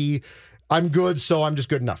 happy-go-lucky, I'm good, so I'm just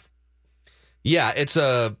good enough. Yeah,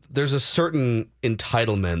 there's a certain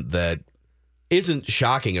entitlement that isn't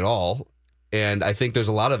shocking at all. And I think there's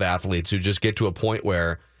a lot of athletes who just get to a point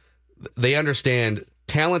where they understand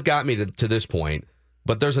talent got me to this point,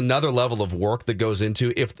 but there's another level of work that goes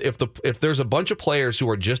into if there's a bunch of players who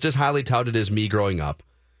are just as highly touted as me growing up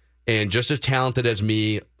and just as talented as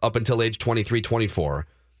me up until age 23, 24,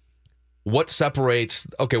 what's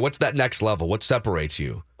that next level? What separates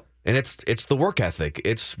you? And it's the work ethic,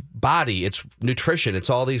 it's body, it's nutrition,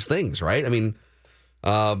 it's all these things, right? I mean,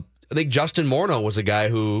 I think Justin Morneau was a guy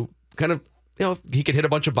who kind of, he could hit a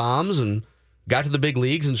bunch of bombs and got to the big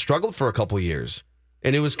leagues and struggled for a couple of years.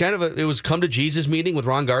 And it was come to Jesus meeting with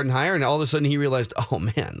Ron Gardenhire, and all of a sudden he realized, oh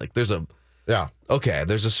man, there's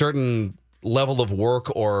a certain level of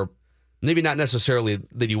work, or maybe not necessarily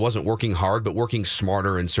that he wasn't working hard, but working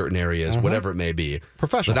smarter in certain areas, whatever it may be.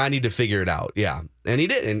 Professional. But I need to figure it out. Yeah. And he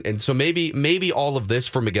did. And so maybe all of this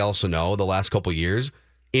for Miguel Sano the last couple of years,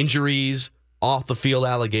 injuries, off the field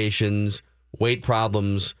allegations, weight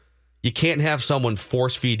problems. You can't have someone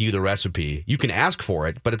force feed you the recipe. You can ask for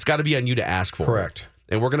it, but it's got to be on you to ask for it. Correct.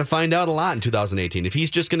 And we're going to find out a lot in 2018. If he's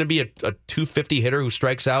just going to be a 250 hitter who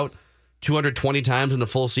strikes out 220 times in a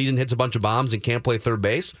full season, hits a bunch of bombs, and can't play third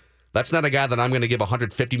base, that's not a guy that I'm going to give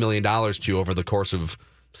 $150 million to over the course of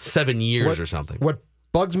 7 years or something. What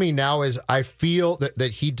bugs me now is I feel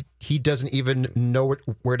that he doesn't even know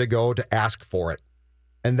where to go to ask for it.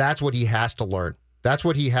 And that's what he has to learn.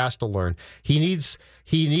 He needs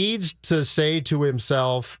to say to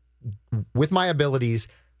himself, with my abilities,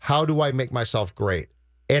 how do I make myself great?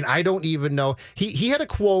 And I don't even know. He had a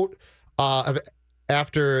quote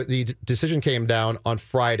after the decision came down on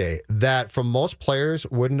Friday that from most players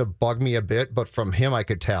wouldn't have bugged me a bit, but from him I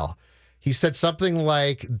could tell. He said something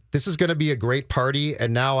like, this is going to be a great party,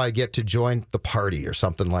 and now I get to join the party, or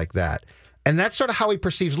something like that. And that's sort of how he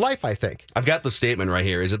perceives life, I think. I've got the statement right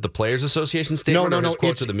here. Is it the Players Association statement or his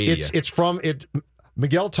quote to the media? It's from it.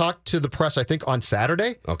 Miguel talked to the press, I think, on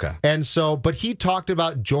Saturday. Okay. And so, but he talked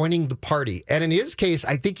about joining the party. And in his case,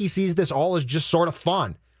 I think he sees this all as just sort of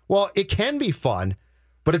fun. Well, it can be fun,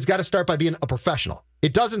 but it's got to start by being a professional.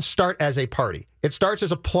 It doesn't start as a party. It starts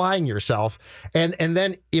as applying yourself. And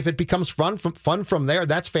then if it becomes fun from there,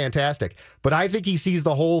 that's fantastic. But I think he sees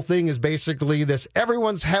the whole thing as basically this,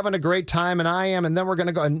 everyone's having a great time and I am, and then we're going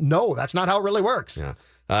to go. And no, that's not how it really works. Yeah.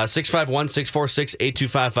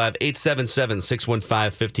 651-646-8255,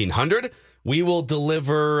 877-615-1500. We will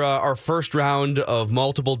deliver our first round of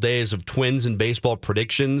multiple days of Twins and baseball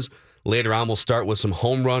predictions. Later on, we'll start with some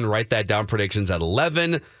home run, write that down predictions at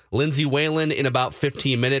 11. Lindsay Whalen in about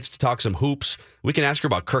 15 minutes to talk some hoops. We can ask her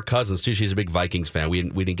about Kirk Cousins, too. She's a big Vikings fan. We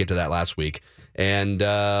didn't get to that last week. And,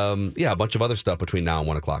 a bunch of other stuff between now and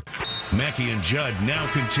 1 o'clock. Mackey and Judd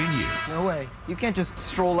now continue. No way. You can't just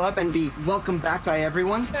stroll up and be welcomed back by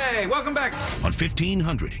everyone. Hey, welcome back. On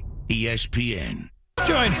 1500 ESPN.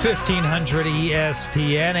 Join 1500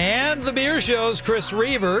 ESPN and the Beer Show's Chris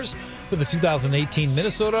Reavers for the 2018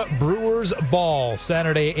 Minnesota Brewers Ball,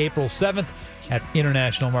 Saturday, April 7th at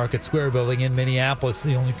International Market Square Building in Minneapolis.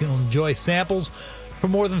 You can enjoy samples from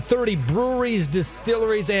more than 30 breweries,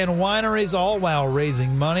 distilleries, and wineries, all while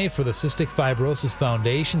raising money for the Cystic Fibrosis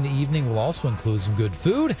Foundation. The evening will also include some good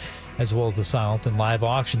food, as well as the silent and live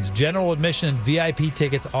auctions. General admission and VIP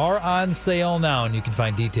tickets are on sale now, and you can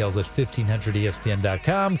find details at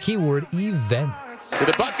 1500ESPN.com, keyword events. Do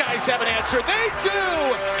the Buckeyes have an answer? They do!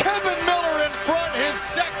 Kevin Miller in front, his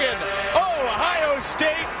second. Ohio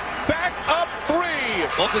State back up 3.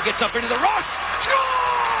 Boca gets up into the rush. Scores!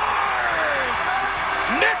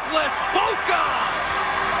 Nicholas Boca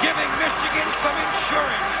giving Michigan some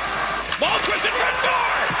insurance. Malmquist in front, score!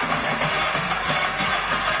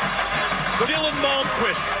 Dylan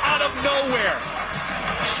Malmquist out of nowhere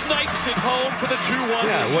snipes it home for the 2-1.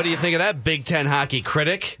 Yeah, what do you think of that Big Ten hockey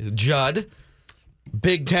critic, Judd?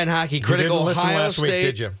 Big Ten hockey critic, Ohio State, week,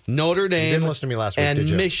 did you? Notre Dame, you didn't listen to me last week, and did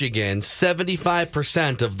you? Michigan.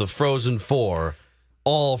 75% of the Frozen Four,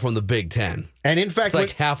 all from the Big Ten. And in fact, it's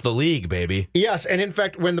like half the league, baby. Yes, and in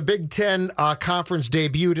fact, when the Big Ten conference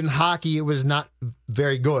debuted in hockey, it was not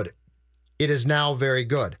very good. It is now very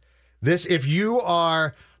good.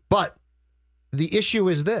 But the issue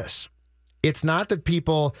is this. It's not that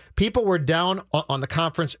people were down on the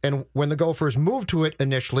conference and when the Gophers moved to it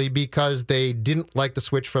initially because they didn't like the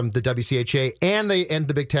switch from the WCHA and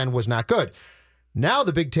the Big Ten was not good. Now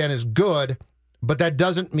the Big Ten is good, but that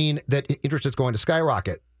doesn't mean that interest is going to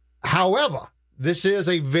skyrocket. However, this is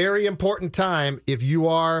a very important time if you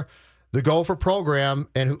are the Gopher program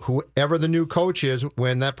and whoever the new coach is,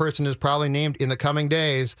 when that person is probably named in the coming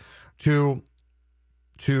days, to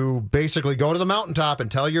basically go to the mountaintop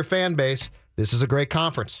and tell your fan base, this is a great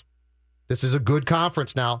conference. This is a good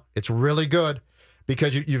conference now. It's really good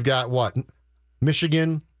because you've got what?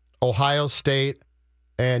 Michigan, Ohio State,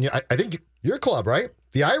 and I think your club, right?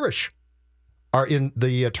 The Irish are in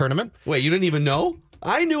the tournament. Wait, you didn't even know?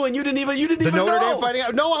 I knew, and you didn't even know. The Notre Dame Fighting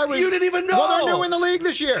out. No, I was. You didn't even know. Well, they're new in the league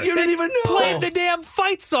this year. You didn't even know. Played the damn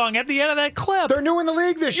fight song at the end of that clip. They're new in the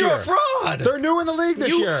league this year. You're a fraud. They're new in the league this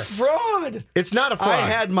year. You fraud. It's not a fraud. I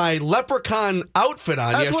had my leprechaun outfit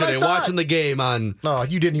on yesterday watching the game on. No,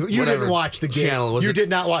 you didn't. You didn't watch the game. Channel. You did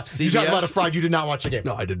not watch. CBS? You talk about a fraud. You did not watch the game.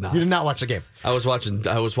 No, I did not. You did not watch the game. I was watching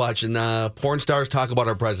porn stars talk about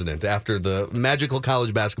our president after the magical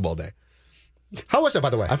college basketball day. How was that, by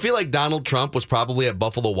the way? I feel like Donald Trump was probably at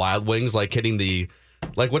Buffalo Wild Wings, like hitting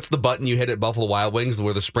what's the button you hit at Buffalo Wild Wings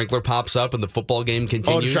where the sprinkler pops up and the football game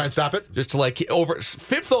continues? Oh, to try and stop it? Just to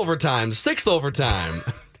fifth overtime, sixth overtime.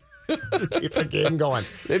 Keep the game going.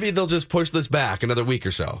 Maybe they'll just push this back another week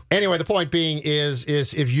or so. Anyway, the point being is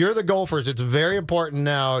if you're the Gophers, it's very important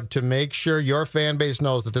now to make sure your fan base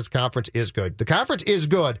knows that this conference is good. The conference is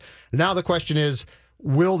good. Now the question is,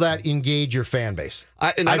 will that engage your fan base?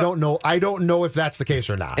 I don't know. I don't know if that's the case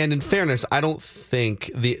or not. And in fairness, I don't think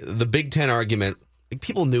the Big Ten argument,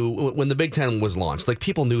 people knew when the Big Ten was launched,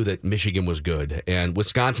 people knew that Michigan was good and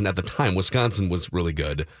Wisconsin at the time, Wisconsin was really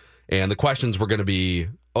good. And the questions were going to be,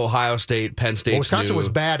 Ohio State, Penn State. Wisconsin was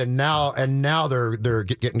bad, and now they're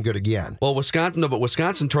getting good again. Well,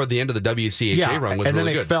 Wisconsin toward the end of the WCHA run was and then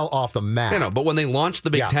really they good. fell off the map. But when they launched the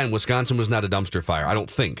Big Ten, Wisconsin was not a dumpster fire. I don't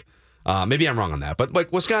think. Maybe I'm wrong on that, but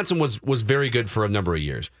like Wisconsin was very good for a number of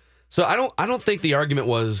years. So I don't think the argument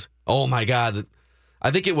was, oh my God. I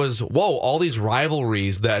think it was, whoa, all these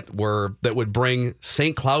rivalries that would bring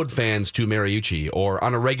St. Cloud fans to Mariucci or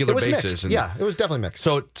on a regular basis. And it was definitely mixed.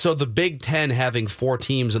 So the Big Ten having 4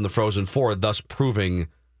 teams in the Frozen Four, thus proving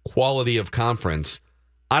quality of conference,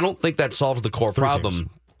 I don't think that solves the core problem. Teams.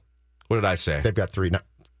 What did I say? They've got 3. No,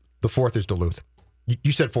 the 4th is Duluth.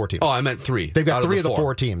 You said 4 teams. Oh, I meant 3. They've got 3 of the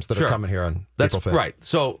 4 teams that are coming here on April 5th. Right.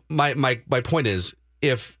 So my point is,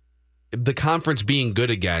 if the conference being good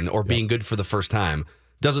again or being good for the first time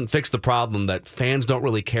doesn't fix the problem that fans don't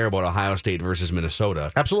really care about Ohio State versus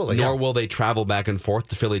Minnesota. Absolutely. Nor will they travel back and forth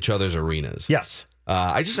to fill each other's arenas. Yes.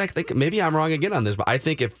 I think maybe I'm wrong again on this, but I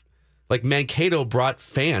think if like Mankato brought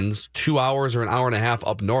fans 2 hours or an hour and a half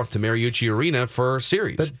up north to Mariucci Arena for a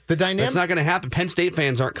series. The dynamic. That's not going to happen. Penn State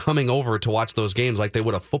fans aren't coming over to watch those games like they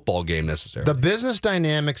would a football game necessarily. The business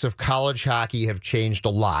dynamics of college hockey have changed a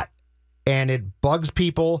lot, and it bugs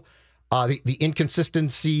people. The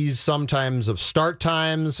inconsistencies sometimes of start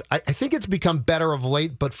times. I think it's become better of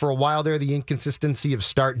late, but for a while there, the inconsistency of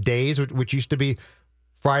start days, which used to be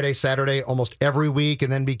Friday, Saturday almost every week,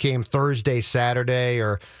 and then became Thursday, Saturday,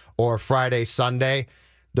 or Friday, Sunday.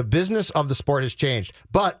 The business of the sport has changed.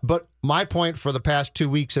 But my point for the past 2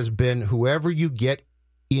 weeks has been whoever you get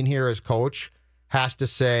in here as coach has to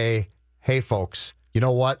say, hey, folks, you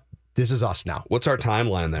know what? This is us now. What's our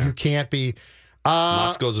timeline there? You can't be...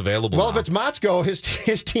 Motzko's available. Well, now. if it's Motzko,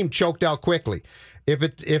 his team choked out quickly. If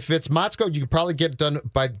it's Motzko, you could probably get it done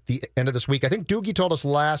by the end of this week. I think Doogie told us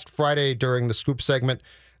last Friday during the Scoop segment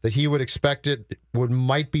that he would expect it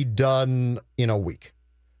might be done in a week.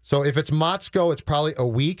 So if it's Motzko, it's probably a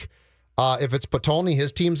week. If it's Potolny,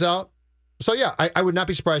 his team's out. So yeah, I would not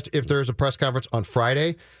be surprised if there's a press conference on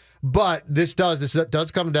Friday. But this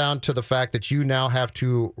does come down to the fact that you now have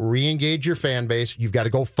to re-engage your fan base. You've got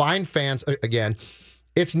to go find fans again.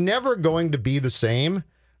 It's never going to be the same,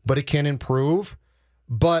 but it can improve.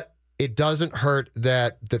 But it doesn't hurt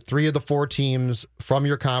that the 3 of the 4 teams from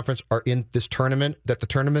your conference are in this tournament, that the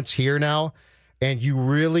tournament's here now, and you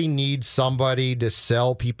really need somebody to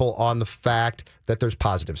sell people on the fact that there's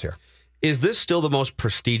positives here. Is this still the most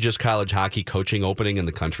prestigious college hockey coaching opening in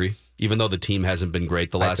the country, even though the team hasn't been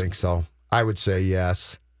great the last? I think so. I would say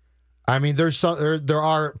yes. I mean, there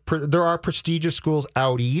are prestigious schools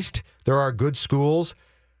out east. There are good schools.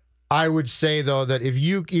 I would say though that if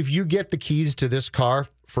you get the keys to this car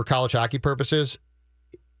for college hockey purposes,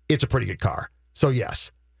 it's a pretty good car. So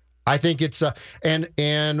yes, I think it's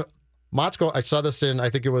and Motzko, I saw this in, I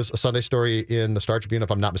think it was a Sunday story in the Star Tribune,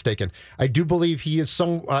 if I'm not mistaken. I do believe he is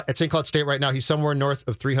at St. Cloud State right now. He's somewhere north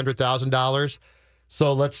of $300,000.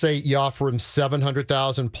 So let's say you offer him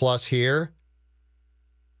 $700,000 plus here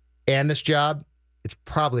and this job, it's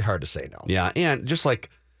probably hard to say no. Yeah, and just like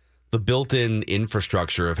the built-in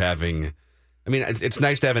infrastructure of having, I mean, it's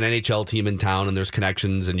nice to have an NHL team in town and there's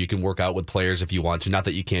connections and you can work out with players if you want to. Not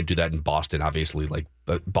that you can't do that in Boston, obviously, like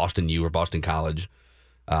Boston U or Boston College.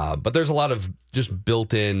 But there's a lot of just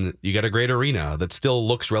built-in, you got a great arena that still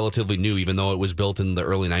looks relatively new, even though it was built in the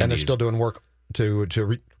early 90s. And they're still doing work to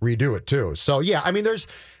redo it too. So yeah, I mean, there's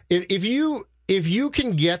if you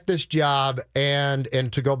can get this job and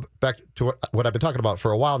to go back to what I've been talking about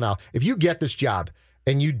for a while now, if you get this job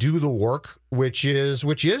and you do the work, which is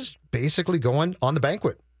basically going on the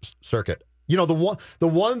banquet circuit. You know, the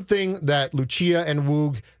one thing that Lucia and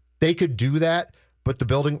Woog, they could do that, but the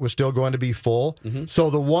building was still going to be full. Mm-hmm. So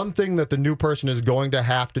the one thing that the new person is going to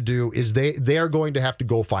have to do is they are going to have to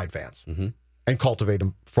go find fans and cultivate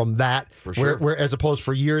them from that. For sure. Where as opposed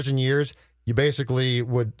for years and years, you basically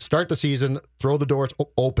would start the season, throw the doors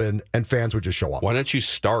open, and fans would just show up. Why don't you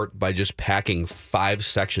start by just packing 5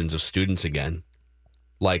 sections of students again?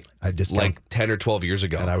 Like 10 or 12 years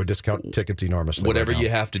ago. And I would discount tickets enormously. Whatever you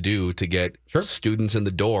have to do to get students in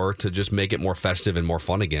the door to just make it more festive and more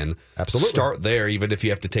fun again. Absolutely. Start there, even if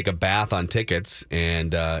you have to take a bath on tickets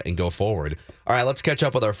and go forward. All right, let's catch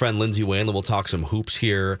up with our friend Lindsay Whalen. We'll talk some hoops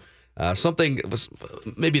here.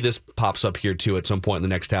 Maybe this pops up here too at some point in the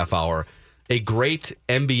next half hour. A great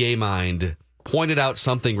NBA mind pointed out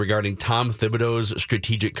something regarding Tom Thibodeau's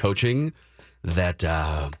strategic coaching that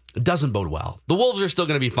doesn't bode well. The Wolves are still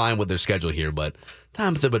going to be fine with their schedule here, but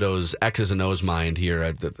Tom Thibodeau's X's and O's mind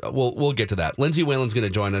here, we'll get to that. Lindsay Whalen's going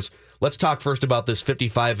to join us. Let's talk first about this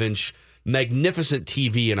 55-inch magnificent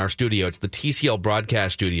TV in our studio. It's the TCL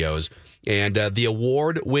Broadcast Studios. And the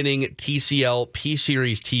award-winning TCL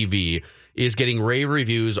P-Series TV is getting rave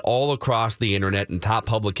reviews all across the internet and top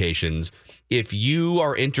publications. If you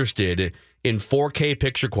are interested in 4K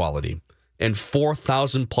picture quality and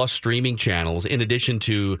 4,000 plus streaming channels, in addition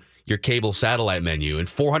to your cable satellite menu, and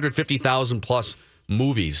 450,000 plus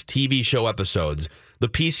movies, TV show episodes, the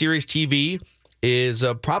P-Series TV is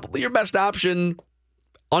probably your best option,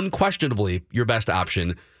 unquestionably your best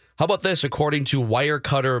option. How about this? According to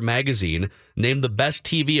Wirecutter magazine, named the best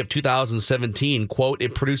TV of 2017, quote,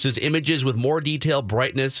 it produces images with more detail,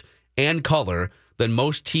 brightness, and color than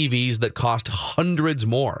most TVs that cost hundreds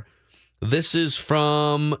more. This is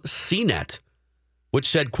from CNET, which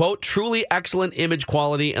said, quote, truly excellent image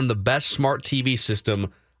quality and the best smart TV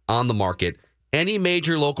system on the market. Any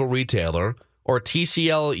major local retailer or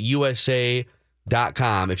TCLUSA.com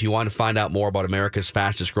if you want to find out more about America's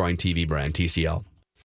fastest growing TV brand, TCL.